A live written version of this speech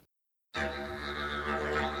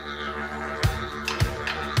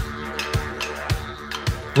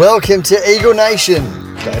Welcome to Eagle Nation.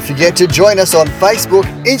 Don't forget to join us on Facebook,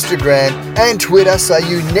 Instagram, and Twitter so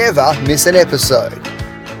you never miss an episode.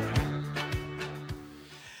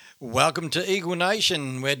 Welcome to Eagle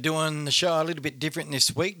Nation. We're doing the show a little bit different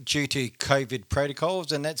this week due to COVID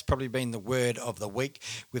protocols, and that's probably been the word of the week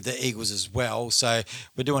with the Eagles as well. So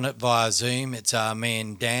we're doing it via Zoom. It's me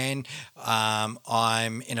and Dan.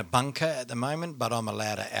 I'm in a bunker at the moment, but I'm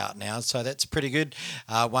allowed out now, so that's pretty good.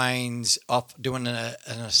 Wayne's off doing an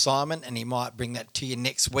assignment, and he might bring that to you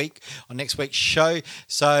next week on next week's show.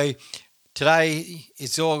 So today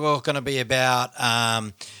it's all going to be about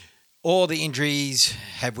all the injuries.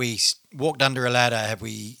 Have we walked under a ladder? Have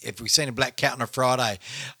we seen a black cat on a Friday?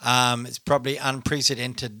 It's probably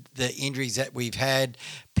unprecedented, the injuries that we've had.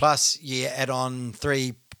 Plus, you add on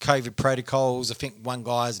 3 COVID protocols. I think one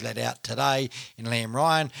guy's let out today in Liam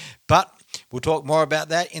Ryan. But we'll talk more about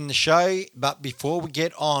that in the show. But before we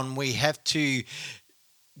get on, we have to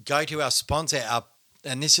go to our sponsor.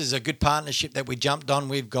 And this is a good partnership that we jumped on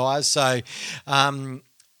with, guys. So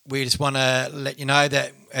we just want to let you know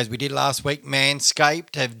that, as we did last week,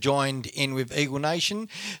 Manscaped have joined in with Eagle Nation.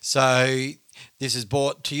 So this is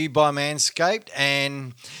brought to you by Manscaped,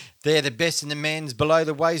 and they're the best in the men's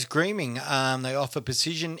below-the-waist grooming. They offer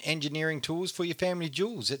precision engineering tools for your family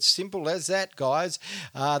jewels. It's simple as that, guys.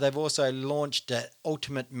 They've also launched an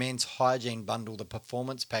ultimate men's hygiene bundle, the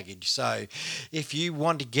Performance Package. So if you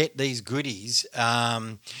want to get these goodies,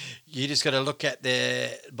 you just got to look at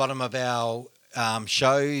the bottom of our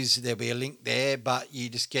shows. There'll be a link there, but you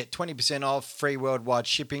just get 20% off, free worldwide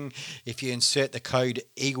shipping if you insert the code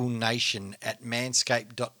Eagle Nation at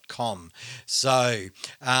manscaped.com. So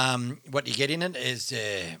what you get in it is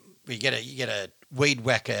you get a weed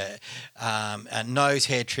whacker, a nose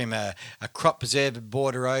hair trimmer, a crop preserver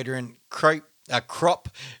bore deodorant, a crop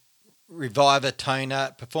reviver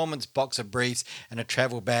toner, performance boxer briefs, and a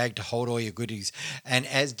travel bag to hold all your goodies. And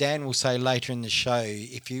as Dan will say later in the show,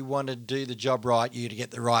 if you want to do the job right, you got to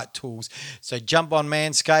get the right tools. So jump on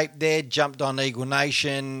Manscaped there, jumped on Eagle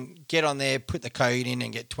Nation, get on there, put the code in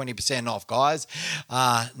and get 20% off, guys.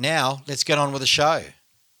 Now, let's get on with the show.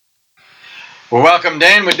 Well, welcome,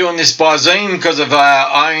 Dan. We're doing this by Zoom because of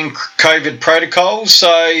our own COVID protocols.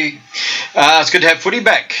 So it's good to have footy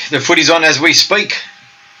back. The footy's on as we speak.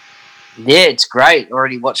 Yeah, it's great.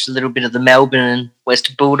 Already watched a little bit of the Melbourne and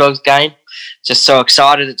Western Bulldogs game. Just so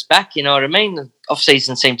excited it's back, you know what I mean? The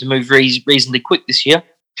off-season seemed to move reasonably quick this year.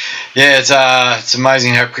 Yeah, it's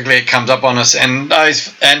amazing how quickly it comes up on us. And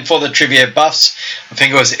for the trivia buffs, I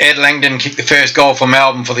think it was Ed Langdon kicked the first goal for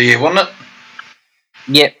Melbourne for the year, wasn't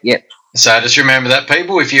it? Yep. So just remember that,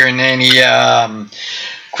 people. If you're in any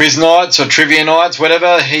quiz nights or trivia nights,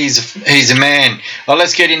 whatever, he's a man. Well,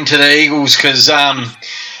 let's get into the Eagles because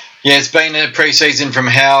yeah, it's been a pre-season from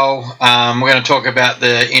hell. We're going to talk about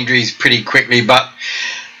the injuries pretty quickly, but,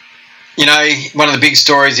 you know, one of the big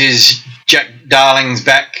stories is Jack Darling's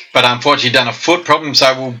back, but unfortunately done a foot problem,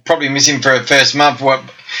 so we'll probably miss him for the first month.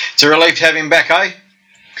 It's a relief to have him back, eh?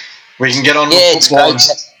 We can get on with football.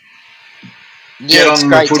 It's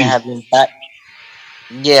great to have him back.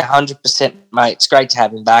 Yeah, 100%, mate. It's great to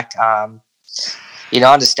have him back. You know,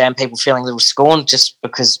 I understand people feeling a little scorned just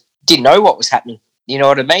because didn't know what was happening. You know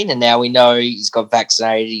what I mean? And now we know he's got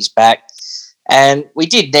vaccinated, he's back. And we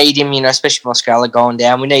did need him, you know, especially with Australia going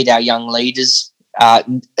down. We need our young leaders, our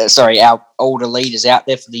older leaders out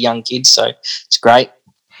there for the young kids. So it's great.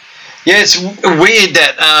 Yeah, it's weird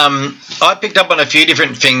that I picked up on a few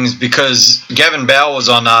different things because Gavin Bell was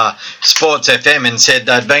on Sports FM and said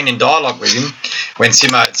they'd been in dialogue with him when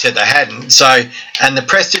Simo said they hadn't. So, and the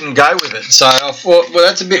press didn't go with it. So I thought, well,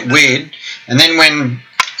 that's a bit weird. And then when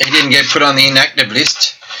he didn't get put on the inactive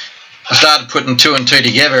list, I started putting 2 and 2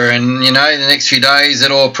 together, and, you know, the next few days it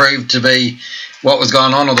all proved to be what was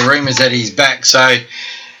going on, or the rumours that he's back. So at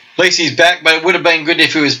least he's back, but it would have been good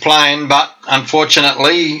if he was playing, but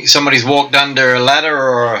unfortunately somebody's walked under a ladder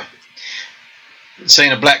or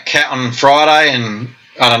seen a black cat on Friday, and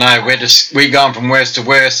I don't know, we're going from worse to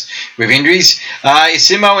worse with injuries. Is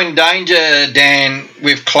Simo in danger, Dan,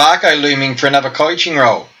 with Clarko looming for another coaching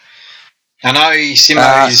role? I know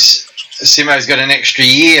Simo's got an extra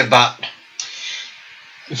year, but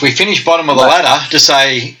if we finish bottom of the ladder, to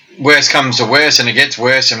say worse comes to worse and it gets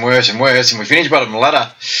worse and worse and worse, and we finish bottom of the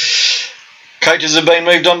ladder, coaches have been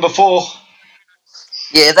moved on before.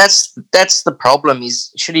 Yeah, that's the problem.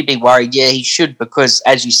 Is should he be worried? Yeah, he should, because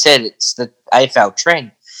as you said, it's the AFL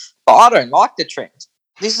trend. But I don't like the trend.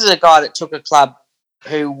 This is a guy that took a club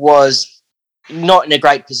who was not in a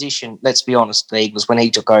great position, let's be honest, the Eagles, when he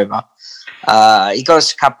took over. He got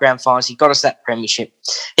us to Cup Grand Finals. He got us that premiership.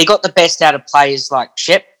 He got the best out of players like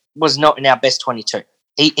Shep, was not in our best 22.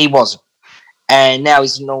 He wasn't. And now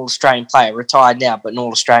he's an All-Australian player, retired now, but an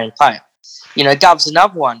All-Australian player. You know, Gov's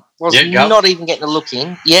another one. Was not even getting a look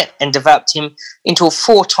in yet and developed him into a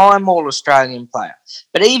 4-time All-Australian player.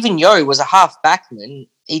 But even Yo was a half-backman.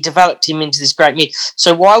 He developed him into this great mid.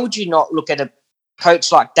 So why would you not look at a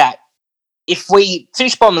coach like that? If we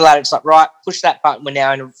finish bottom of the ladder, it's like, right, push that button. We're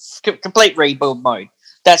now in a complete rebuild mode.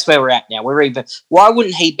 That's where we're at now. We're rebuild. Why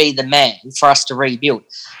wouldn't he be the man for us to rebuild?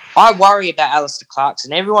 I worry about Alistair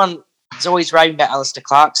Clarkson. Everyone is always raving about Alistair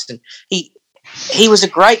Clarkson. He was a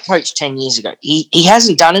great coach 10 years ago. He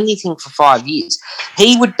hasn't done anything for 5 years.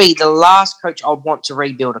 He would be the last coach I'd want to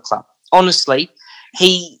rebuild a club. Honestly,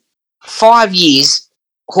 5 years,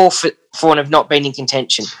 Hawthorn have not been in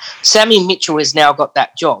contention. Sammy Mitchell has now got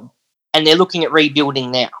that job, and they're looking at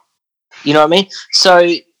rebuilding now. You know what I mean?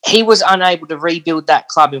 So he was unable to rebuild that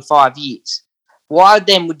club in 5 years. Why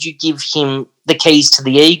then would you give him the keys to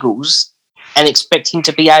the Eagles and expect him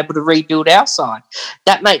to be able to rebuild our side?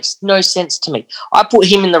 That makes no sense to me. I put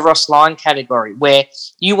him in the Ross Lyon category, where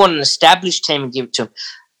you want an established team and give it to him.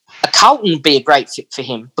 A Carlton would be a great fit for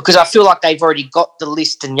him, because I feel like they've already got the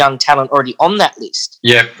list and young talent already on that list.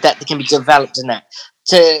 Yeah, that can be developed in that.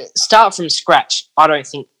 To start from scratch, I don't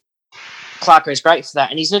think Clarko is great for that.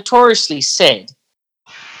 And he's notoriously said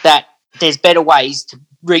that there's better ways to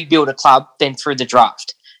rebuild a club than through the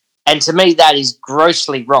draft. And to me, that is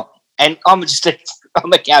grossly wrong. And I'm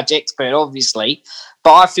a couch expert, obviously,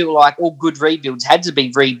 but I feel like all good rebuilds had to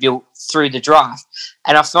be rebuilt through the draft.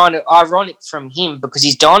 And I find it ironic from him, because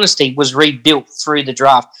his dynasty was rebuilt through the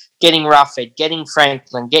draft, getting Roughhead, getting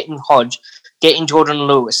Franklin, getting Hodge, getting Jordan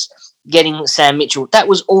Lewis, getting Sam Mitchell. That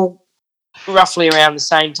was all roughly around the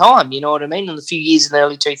same time, you know what I mean, in the few years in the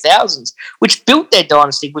early 2000s, which built their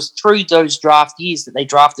dynasty was through those draft years that they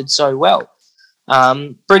drafted so well.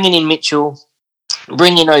 Bringing in Mitchell,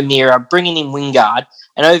 bringing in O'Meara, bringing in Wingard,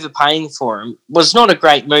 and overpaying for him was not a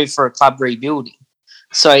great move for a club rebuilding.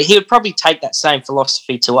 So he would probably take that same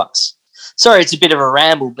philosophy to us. Sorry, it's a bit of a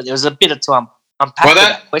ramble, but there was a bit to unpack. Well,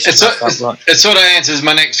 that question. It sort of answers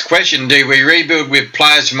my next question. Do we rebuild with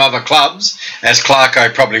players from other clubs, as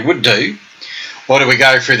Clarko probably would do, or do we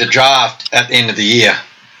go through the draft at the end of the year?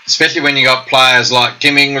 Especially when you got players like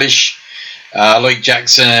Tim English, Luke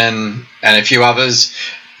Jackson, and a few others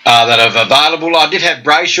that are available. I did have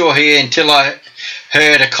Brayshaw here until I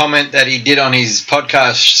heard a comment that he did on his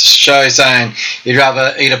podcast show saying he'd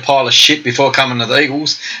rather eat a pile of shit before coming to the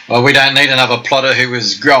Eagles. Well, we don't need another plotter who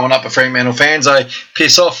was growing up a Fremantle fan, so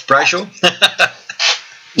piss off, Brayshaw.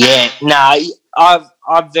 Yeah, no,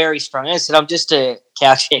 I'm very strong. As I said, I'm just a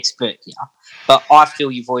couch expert here, but I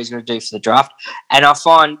feel you've always got to do for the draft. And I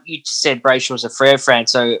find you said Brayshaw's a Freo fan,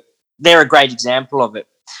 so they're a great example of it.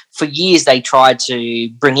 For years, they tried to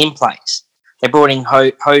bring in players. They brought in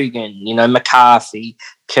Hogan, you know, McCarthy,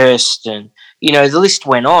 Kirsten. You know, the list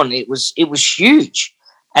went on. It was huge.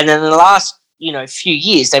 And then in the last, few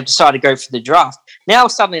years, they've decided to go for the draft. Now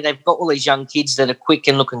suddenly they've got all these young kids that are quick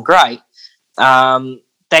and looking great.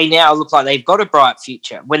 They now look like they've got a bright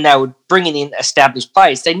future. When they were bringing in established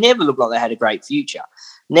players, they never looked like they had a great future.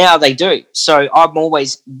 Now they do. So I'm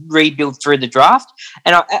always rebuild through the draft.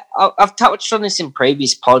 And I've touched on this in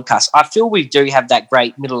previous podcasts. I feel we do have that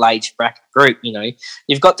great middle-aged bracket group,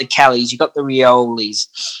 You've got the Kellys, you've got the Riolis,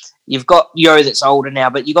 you've got Yo that's older now,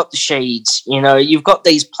 but you've got the Sheeds, you've got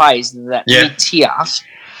these players that mid-tier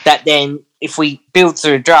that then, if we build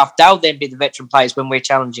through a draft, they'll then be the veteran players when we're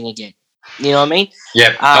challenging again. You know what I mean?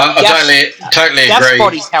 Yeah, I totally agree. Gaff's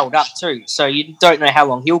body's held up too, so you don't know how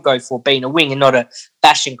long he'll go for being a wing and not a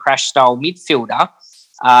bash and crash style midfielder.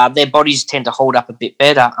 Their bodies tend to hold up a bit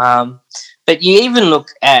better. But you even look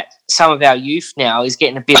at some of our youth now is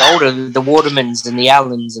getting a bit older, the Watermans and the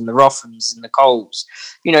Allens and the Roffins and the Coles.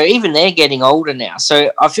 Even they're getting older now.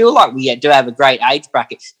 So I feel like we do have a great age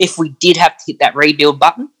bracket. If we did have to hit that rebuild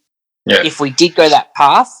button, if we did go that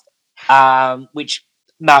path, which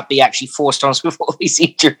might be actually forced on us with all these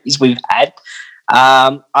injuries we've had.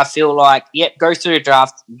 I feel like, go through a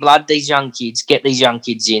draft, blood these young kids, get these young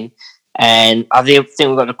kids in, and I think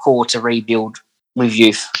we've got a core to rebuild with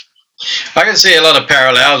youth. I can see a lot of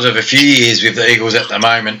parallels of a few years with the Eagles at the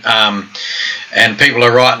moment, and people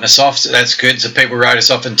are writing us off, so that's good. So people wrote us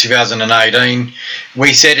off in 2018.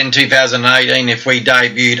 We said in 2018 if we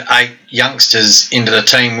debuted 8 youngsters into the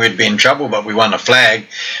team, we'd be in trouble, but we won a flag.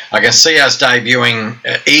 I can see us debuting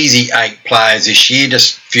easy 8 players this year,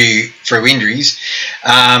 just through injuries.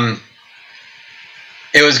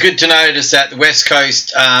 It was good to notice that the West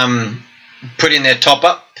Coast put in their top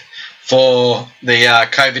up for the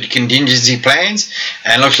COVID contingency plans,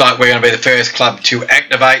 and looks like we're going to be the first club to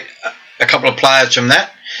activate a couple of players from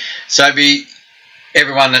that. So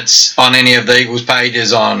everyone that's on any of the Eagles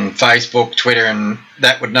pages on Facebook, Twitter, and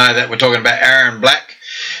that would know that we're talking about Aaron Black,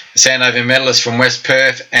 the Sandover medalist from West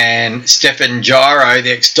Perth, and Stefan Gyro,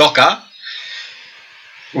 the ex-Docker,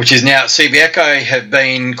 which is now at Subiaco, have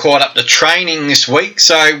been caught up to training this week.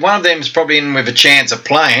 So one of them is probably in with a chance of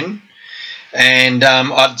playing. And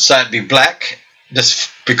I'd say it'd be Black,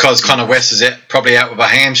 just because Connor West is probably out with a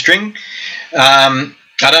hamstring. I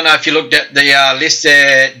don't know if you looked at the list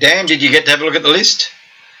there, Dan. Did you get to have a look at the list?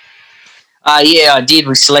 Yeah, I did.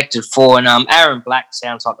 We selected 4, and Aaron Black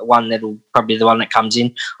sounds like probably the one that comes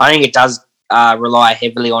in. I think it does rely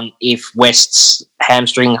heavily on if West's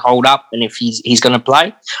hamstring hold up and if he's going to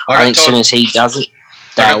play. I think as soon as he does it,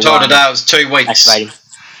 I got told today it was 2 weeks. Activate him.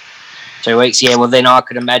 2 weeks, yeah. Well, then I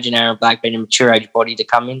could imagine Aaron Black being a mature age body to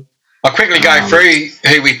come in. I'll quickly go through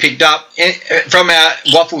who we picked up. From our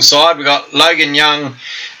Waffle side, we got Logan Young,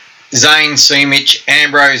 Zane Seamich,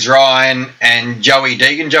 Ambrose Ryan, and Joey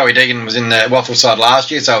Deegan. Joey Deegan was in the Waffle side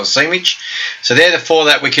last year, so it was Seamich. So they're the 4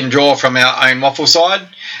 that we can draw from our own Waffle side.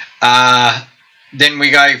 Then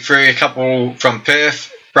we go through a couple from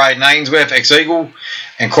Perth, Braden Ainsworth, ex-Eagle,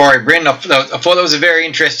 and Corey Bryn. I thought that was a very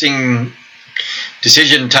interesting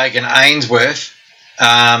decision taken, Ainsworth,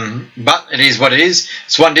 but it is what it is.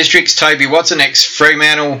 Swan District's Toby Watson,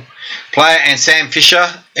 ex-Fremantle player, and Sam Fisher.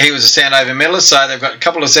 He was a Sandover medalist, so they've got a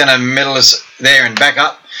couple of Sandover medalists there and back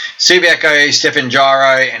up. Subiaco, Stefan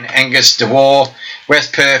Gyro, and Angus DeWar.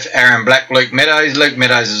 West Perth, Aaron Black, Luke Meadows. Luke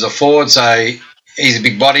Meadows is a forward, so he's a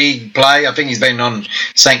big body play. I think he's been on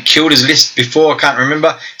St Kilda's list before. I can't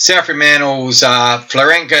remember. South Fremantle's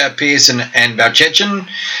Florenka, Pearson, and Valchechin.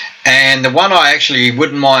 And the one I actually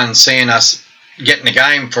wouldn't mind seeing us getting the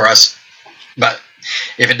game for us, but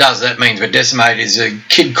if it does, that means we're decimated, is a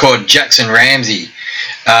kid called Jackson Ramsey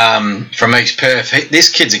from East Perth. This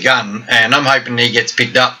kid's a gun, and I'm hoping he gets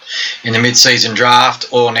picked up in the mid-season draft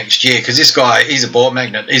or next year, because this guy, he's a ball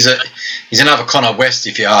magnet. He's another Connor West,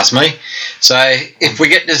 if you ask me. So if we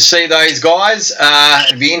get to see those guys,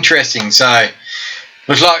 it'd be interesting. So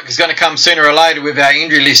looks like it's going to come sooner or later with our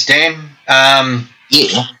injury list, Dan.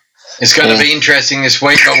 Yeah. It's going to be interesting this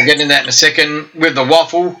week, but we'll get into that in a second. With the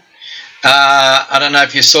Waffle, I don't know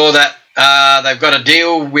if you saw that. They've got a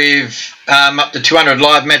deal with up to 200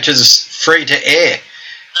 live matches free to air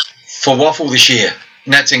for Waffle this year.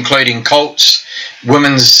 And that's including Colts,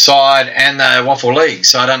 women's side, and the Waffle League.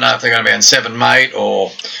 So I don't know if they're going to be on 7, mate, or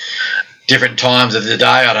different times of the day.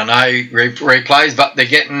 I don't know, replays. But they're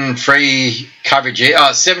getting free coverage here.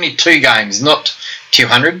 72 games, not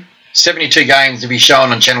 200. 72 games to be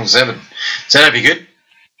shown on Channel 7. So that'd be good.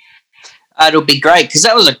 It'll be great, because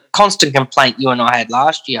that was a constant complaint you and I had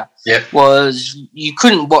last year. Yep. Was you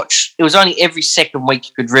couldn't watch, it was only every second week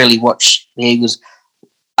you could really watch the Eagles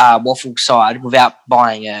Waffle side without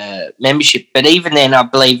buying a membership. But even then, I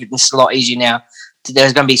believe it's a lot easier now.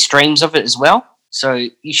 There's going to be streams of it as well. So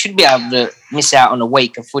you should be able to miss out on a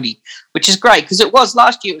week of footy, which is great, because it was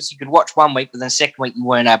last year, you could watch 1 week, but then the second week you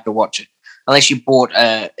weren't able to watch it unless you bought,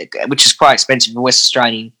 which is quite expensive, a West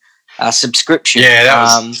Australian subscription. Yeah,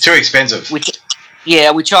 that was too expensive. Which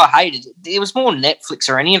I hated. It was more Netflix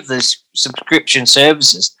or any of the subscription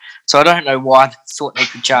services. So I don't know why they thought they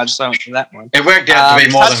could charge so much for that one. It worked out to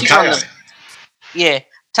be more than KO.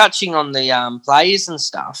 Touching on the players and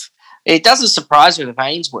stuff, it doesn't surprise me with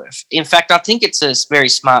Ainsworth. In fact, I think it's a very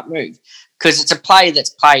smart move, because it's a player that's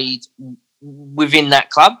played within that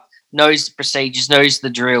club, knows the procedures, knows the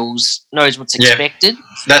drills, knows what's expected.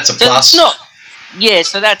 That's a plus.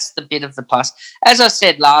 So that's the bit of the plus. As I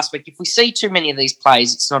said last week, if we see too many of these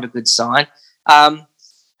players, it's not a good sign.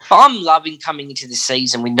 But I'm loving coming into this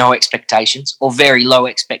season with no expectations, or very low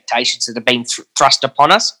expectations that have been thrust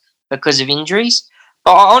upon us because of injuries.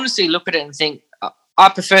 But I honestly look at it and think, I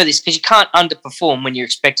prefer this, because you can't underperform when you're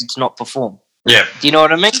expected to not perform. Yeah. Do you know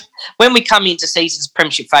what I mean? When we come into seasons,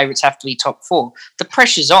 premiership favourites have to be top 4. The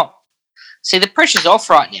pressure's on. See, the pressure's off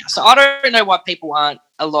right now. So I don't know why people aren't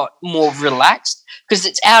a lot more relaxed, because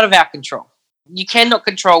it's out of our control. You cannot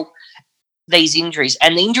control these injuries,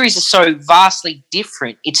 and the injuries are so vastly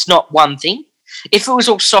different. It's not one thing. If it was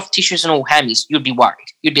all soft tissues and all hammies, you'd be worried.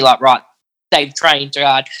 You'd be like, right, they've trained too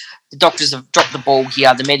hard. The doctors have dropped the ball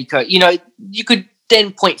here, the medico. You could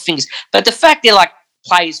then point fingers. But the fact they're like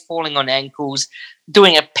players falling on ankles,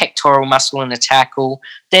 doing a pectoral muscle in a tackle,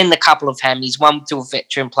 then a couple of hammies, one to a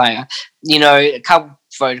veteran player, a couple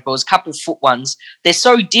verticals, a couple of foot ones. They're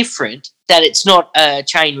so different that it's not a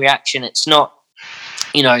chain reaction. It's not,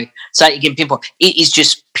 so you can pinpoint. It is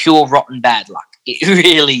just pure rotten bad luck. It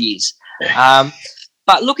really is.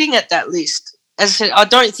 But looking at that list, as I said, I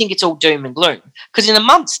don't think it's all doom and gloom, because in a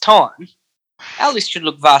month's time, our list should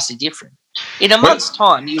look vastly different. In a month's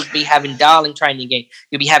time, you would be having Darling training again.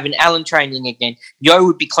 You'll be having Allen training again. Yo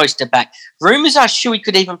would be close to back. Rumours are Shuey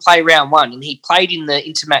could even play round one, and he played in the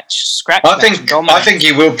intermatch scratch. I think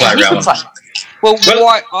he will play round one. Well,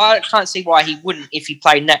 why, I can't see why he wouldn't if he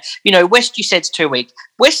played in that. West, you said's 2 weeks.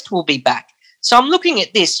 West will be back. So I'm looking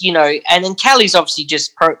at this, and then Callie's obviously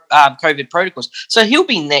just COVID protocols. So he'll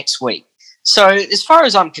be next week. So as far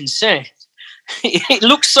as I'm concerned, it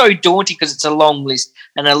looks so daunting because it's a long list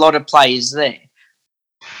and a lot of players there.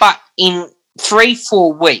 But in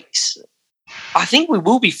 3-4 weeks, I think we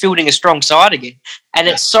will be fielding a strong side again. And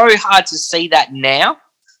it's so hard to see that now.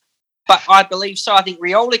 But I believe so. I think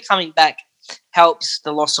Rioli coming back helps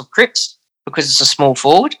the loss of Cripps because it's a small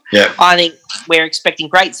forward. Yeah. I think we're expecting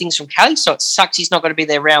great things from Kelly, so it sucks he's not going to be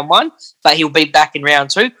there round one, but he'll be back in round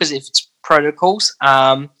two because if it's protocols.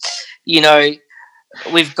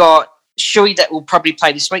 We've got Shuey that will probably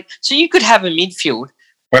play this week. So you could have a midfield.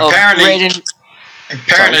 Well, apparently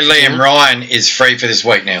Liam Ryan is free for this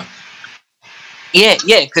week now. Yeah,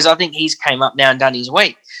 because I think he's came up now and done his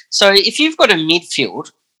week. So if you've got a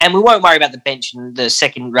midfield, and we won't worry about the bench and the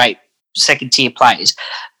second-tier players,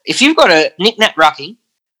 if you've got a Nick Nat Rucking,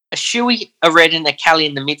 a Shuey, a Redden, a Kelly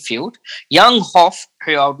in the midfield, young Hoff,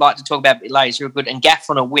 who I would like to talk about a bit later, is real good, and Gaff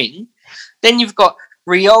on a wing, then you've got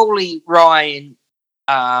Rioli, Ryan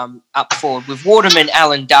up forward, with Waterman,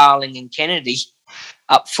 Allen, Darling and Kennedy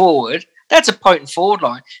up forward. That's a potent forward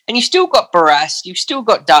line. And you've still got Barras, you've still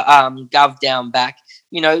got Gov down back,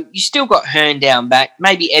 you still got Hearn down back,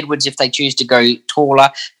 maybe Edwards if they choose to go taller,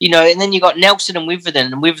 and then you've got Nelson and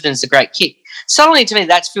Witherden, and Witherden's a great kick. Suddenly, to me,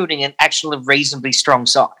 that's fielding an actually reasonably strong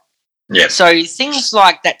side. Yeah. So things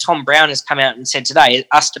like that Tom Brown has come out and said today,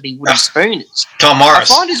 us to be wooden spooners. Tom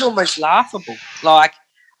Morris. I find is almost laughable.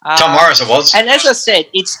 Tom Morris it was. And as I said,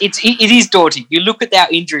 it is daunting. You look at our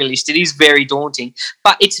injury list, it is very daunting,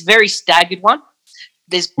 but it's a very staggered one.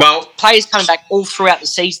 There's players coming back all throughout the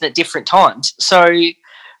season at different times. So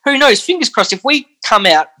who knows? Fingers crossed. If we come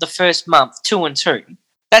out the first month 2-2,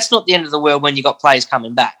 that's not the end of the world when you got players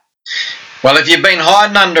coming back. Well, if you've been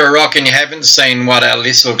hiding under a rock and you haven't seen what our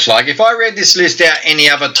list looks like, if I read this list out any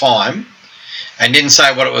other time and didn't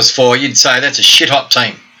say what it was for, you'd say that's a shit-hot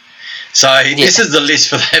team. So this is the list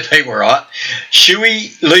for the people, right?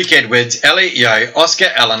 Shuey, Luke Edwards, Elliot Yeo, Oscar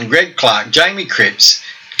Allen, Greg Clark, Jamie Cripps,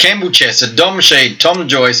 Campbell Chester, Dom Sheed, Tom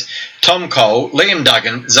Joyce, Tom Cole, Liam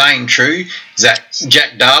Duggan, Zane True,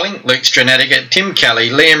 Jack Darling, Luke Stranatica, Tim Kelly,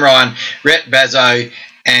 Liam Ryan, Rhett Bazzo,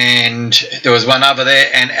 and there was one other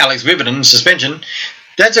there, and Alex Witherden, suspension.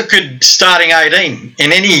 That's a good starting 18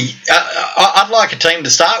 in any. I'd like a team to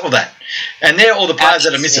start with that, and they're all the players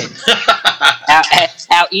that are missing.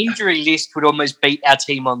 Our injury list would almost beat our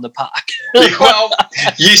team on the park. Well,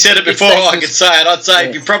 you said it before. I could say it. I'd say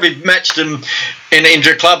if you probably matched them in an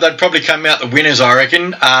injury club, they'd probably come out the winners. I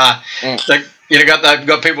reckon. They've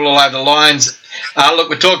got people all over the lines. Look,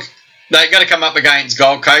 they've got to come up against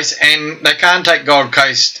Gold Coast, and they can't take Gold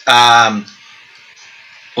Coast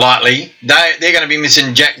lightly. They're going to be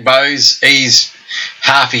missing Jack Bowes. He's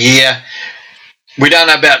half a year. We don't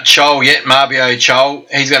know about Chol yet, Marbio Chol.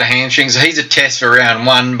 He's got a hamstring, so he's a test for round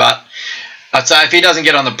one. But I'd say if he doesn't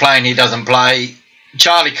get on the plane, he doesn't play.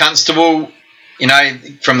 Charlie Constable,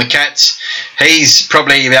 from the Cats, he's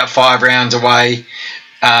probably about 5 rounds away.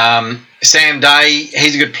 Sam Day,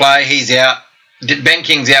 he's a good player. He's out. Ben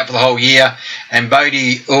King's out for the whole year. And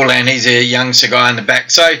Bodie Orland, he's a youngster guy in the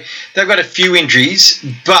back. So they've got a few injuries,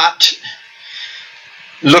 but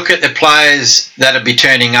look at the players that'll be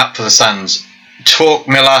turning up for the Suns. Torque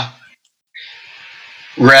Miller,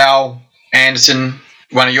 Rowell, Anderson,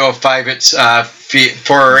 one of your favourites,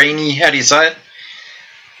 Forini, how do you say it?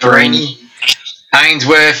 Forini,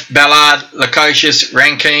 Ainsworth, Ballard, Lukosius,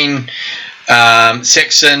 Rankine,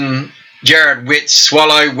 Sexton, Jared Witts,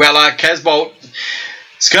 Swallow, Weller, Casbolt.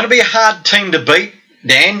 It's going to be a hard team to beat,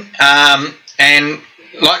 Dan. And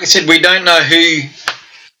like I said, we don't know who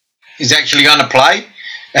is actually going to play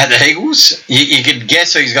at the Eagles. You could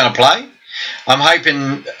guess who's going to play. I'm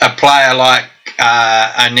hoping a player like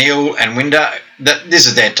O'Neill and Winder, that this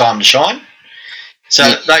is their time to shine.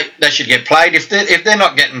 So they should get played. If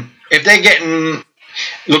they're getting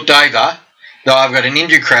looked over, though I've got an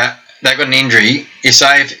injury they've got an injury. You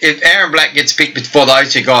say if Aaron Black gets picked before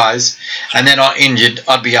those two guys and they're not injured,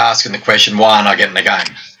 I'd be asking the question, why aren't I getting the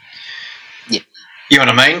game? Yeah. You know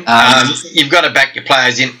what I mean? You've got to back your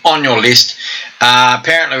players in on your list.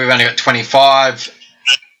 Apparently we've only got 25.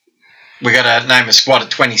 we got to name a squad of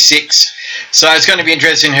 26. So it's going to be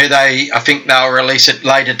interesting who I think they'll release it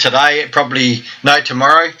later today, probably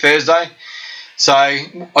tomorrow, Thursday. So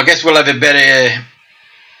I guess we'll have a better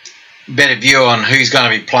view on who's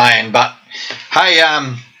going to be playing. But hey,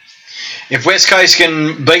 if West Coast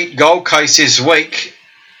can beat Gold Coast this week,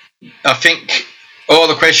 I think all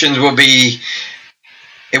the questions will be.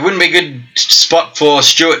 It wouldn't be a good spot for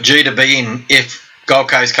Stuart G to be in if Gold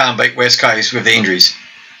Coast can't beat West Coast with the injuries.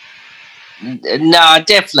 No,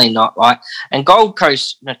 definitely not, right? And Gold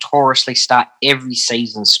Coast notoriously start every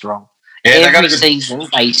season strong. Yeah, every season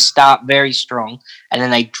they start very strong and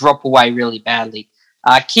then they drop away really badly.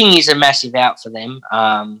 King is a massive out for them.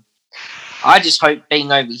 I just hope being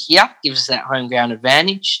over here gives us that home ground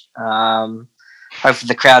advantage. Hopefully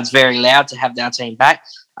the crowd's very loud to have our team back.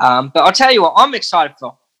 But I'll tell you what, I'm excited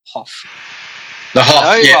for Hoff. The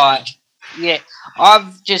Hoff,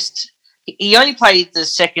 He only played the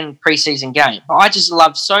second preseason game, but I just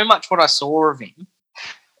loved so much what I saw of him.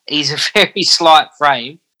 He's a very slight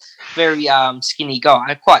frame, very skinny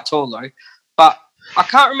guy, quite tall though. But I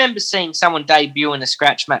can't remember seeing someone debut in a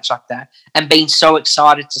scratch match like that and being so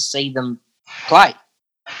excited to see them play.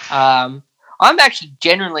 I'm actually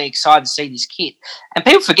genuinely excited to see this kid. And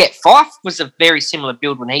people forget, Fife was a very similar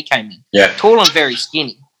build when he came in. Yeah. Tall and very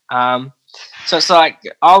skinny. So it's like,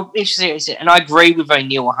 I'll interested to see, and I agree with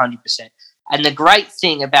O'Neill 100%. And the great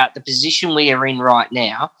thing about the position we are in right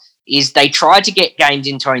now is they tried to get games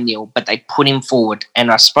into O'Neill, but they put him forward.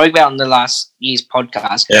 And I spoke about in the last year's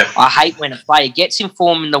podcast, I hate when a player gets in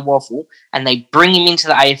form in the waffle and they bring him into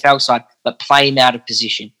the AFL side, but play him out of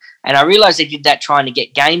position. And I realised they did that trying to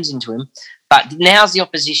get games into him, but now's the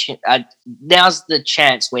opposition. Now's the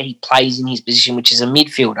chance where he plays in his position, which is a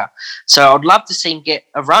midfielder. So I'd love to see him get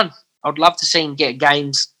a run. I'd love to see him get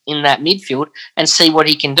games in that midfield and see what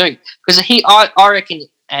he can do. Because I reckon,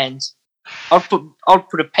 and I'll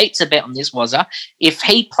put a pizza bet on this, Wazza. If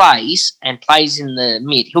he plays in the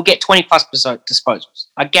mid, he'll get 20+ disposals.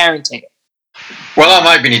 I guarantee it. Well,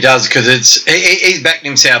 I'm hoping he does because he's backed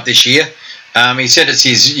himself this year. He said it's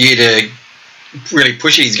his year to really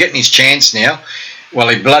push it. He's getting his chance now. Well,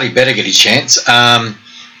 he bloody better get his chance.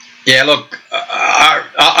 Yeah, look,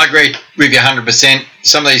 I agree with you 100%.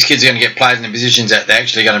 Some of these kids are going to get played in the positions that they're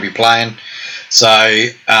actually going to be playing. So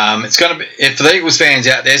it's going to be, if the Eagles fans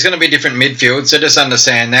out there, it's going to be different midfield, so just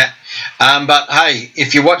understand that. But, hey,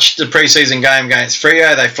 if you watched the preseason game against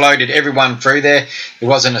Freo, they floated everyone through there. It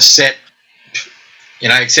wasn't a set,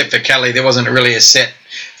 except for Kelly, there wasn't really a set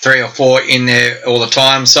 3 or 4 in there all the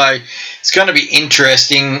time. So it's going to be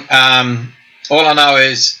interesting. All I know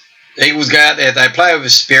is the Eagles go out there, they play with a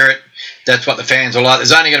spirit. That's what the fans are like.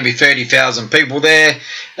 There's only going to be 30,000 people there.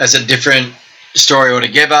 That's a different story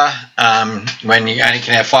altogether when you only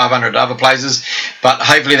can have 500 other places. But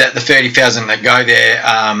hopefully that the 30,000 that go there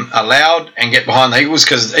are loud and get behind the Eagles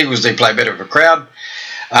because the Eagles do play better with a crowd.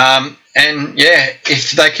 And, yeah,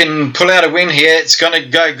 if they can pull out a win here, it's going to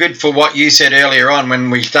go good for what you said earlier on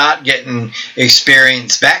when we start getting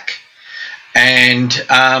experience back. And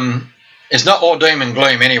it's not all doom and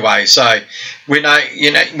gloom anyway. So we know,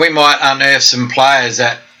 we might unearth some players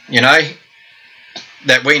that,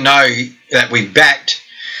 that we know that we backed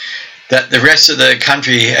that the rest of the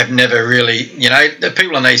country have never really, the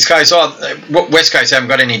people on the East Coast, West Coast haven't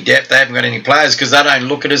got any depth, they haven't got any players because they don't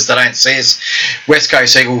look at us, they don't see us. West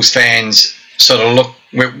Coast Eagles fans sort of look,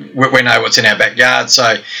 we know what's in our backyard.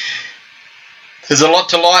 So there's a lot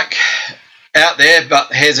to like out there,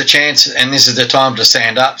 but here's a chance and this is the time to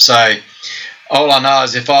stand up. So all I know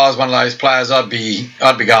is if I was one of those players, I'd be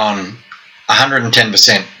going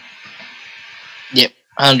 110%. Yep,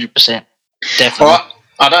 100%. Definitely. All right.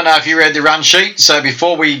 I don't know if you read the run sheet. So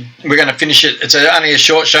before we're going to finish it, it's only a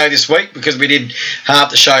short show this week because we did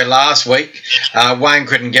half the show last week. Wayne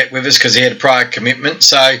couldn't get with us because he had a prior commitment.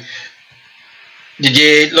 So did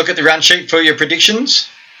you look at the run sheet for your predictions?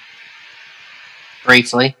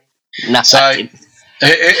 Briefly. No. So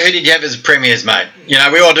who did you have as premiers, mate?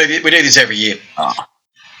 We all do this every year. Oh.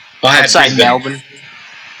 I'd say Brisbane. Melbourne.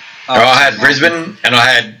 I had Brisbane and I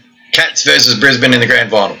had Cats versus Brisbane in the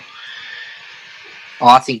grand final.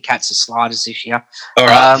 I think Cats are sliders this year. All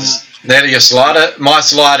right. That your slider. My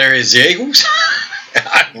slider is the Eagles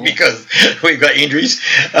because we've got injuries.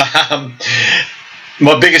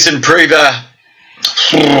 My biggest improver,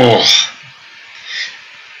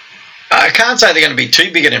 I can't say they're going to be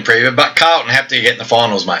too big an improver, but Carlton have to get in the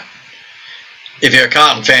finals, mate. If you're a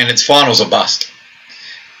Carlton fan, it's finals or bust.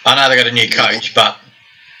 I know they got a new coach, but...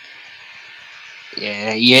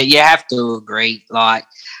 Yeah, you have to agree. Like,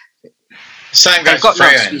 same goes got for no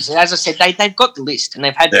Freo. excuses. As I said, they've got the list and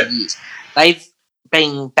they've had for years. They've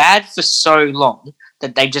been bad for so long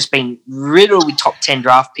that they've just been riddled with top 10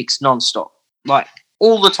 draft picks nonstop, like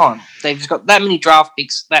all the time. They've just got that many draft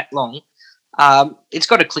picks that long. It's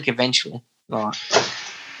got to click eventually. Right.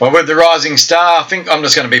 Well, with the rising star, I think I'm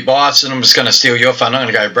just going to be biased and I'm just going to steal your fun. I'm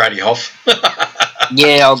going to go Brady Hoff.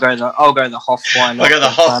 Yeah, I'll go the Hoff. Why not? I go the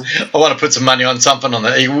Hoff. I want to put some money on something on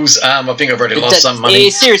the Eagles. I think I've already lost some money. Yeah,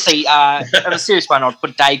 seriously. On a serious one, I'd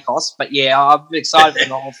put Dacos, but yeah, I'm excited for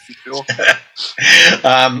the Hoff for sure.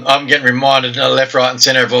 I'm getting reminded left, right, and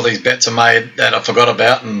centre of all these bets I made that I forgot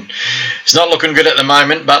about, and it's not looking good at the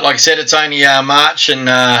moment. But like I said, it's only March, and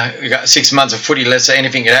we've got 6 months of footy left, so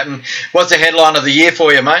anything can happen. What's the headline of the year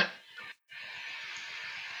for you, mate?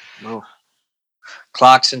 Oh.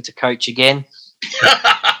 Clarkson to coach again.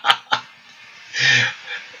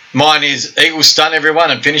 Mine is Eagles stun everyone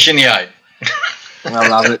and finish in the 8. I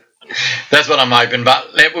love it. That's what I'm hoping, but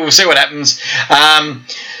we'll see what happens.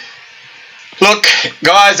 Look,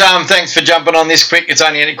 guys, thanks for jumping on this quick. It's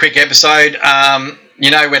only a quick episode. You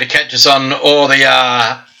know where to catch us on all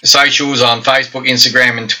the socials on Facebook,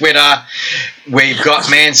 Instagram and Twitter. We've got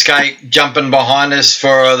Manscaped jumping behind us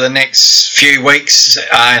for the next few weeks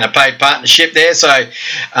in a paid partnership there. So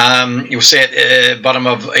you'll see at the bottom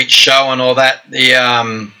of each show and all that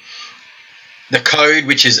the code,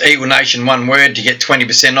 which is Eagle Nation, one word, to get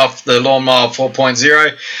 20% off the Lawnmower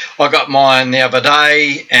 4.0. I got mine the other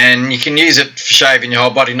day, and you can use it for shaving your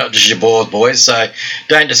whole body, not just your balls, boys. So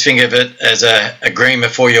don't just think of it as a groomer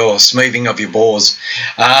for your smoothing of your balls.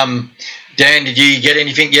 Dan, did you get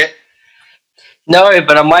anything yet? No,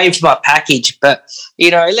 but I'm waiting for my package. But,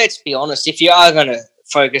 let's be honest, if you are going to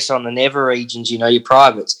focus on the nether regions, your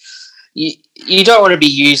privates, you don't want to be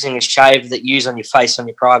using a shaver that you use on your face on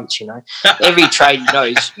your privates, Every trade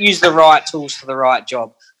knows, use the right tools for the right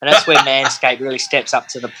job. And that's where Manscaped really steps up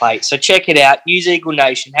to the plate. So check it out. Use Eagle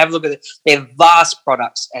Nation. Have a look at their vast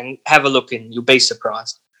products and have a look and you'll be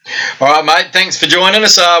surprised. All right, mate. Thanks for joining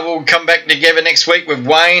us. We'll come back together next week with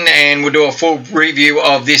Wayne and we'll do a full review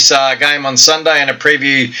of this game on Sunday and a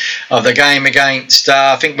preview of the game against,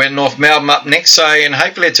 I think we're North Melbourne up next. So, and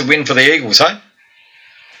hopefully it's a win for the Eagles, hey?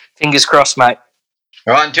 Fingers crossed, mate.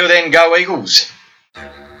 All right, until then, go Eagles.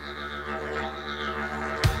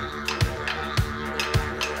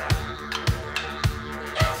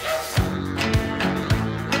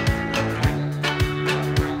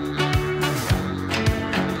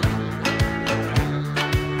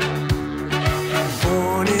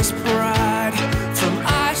 Born is pride from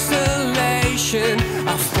isolation,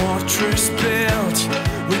 a fortress built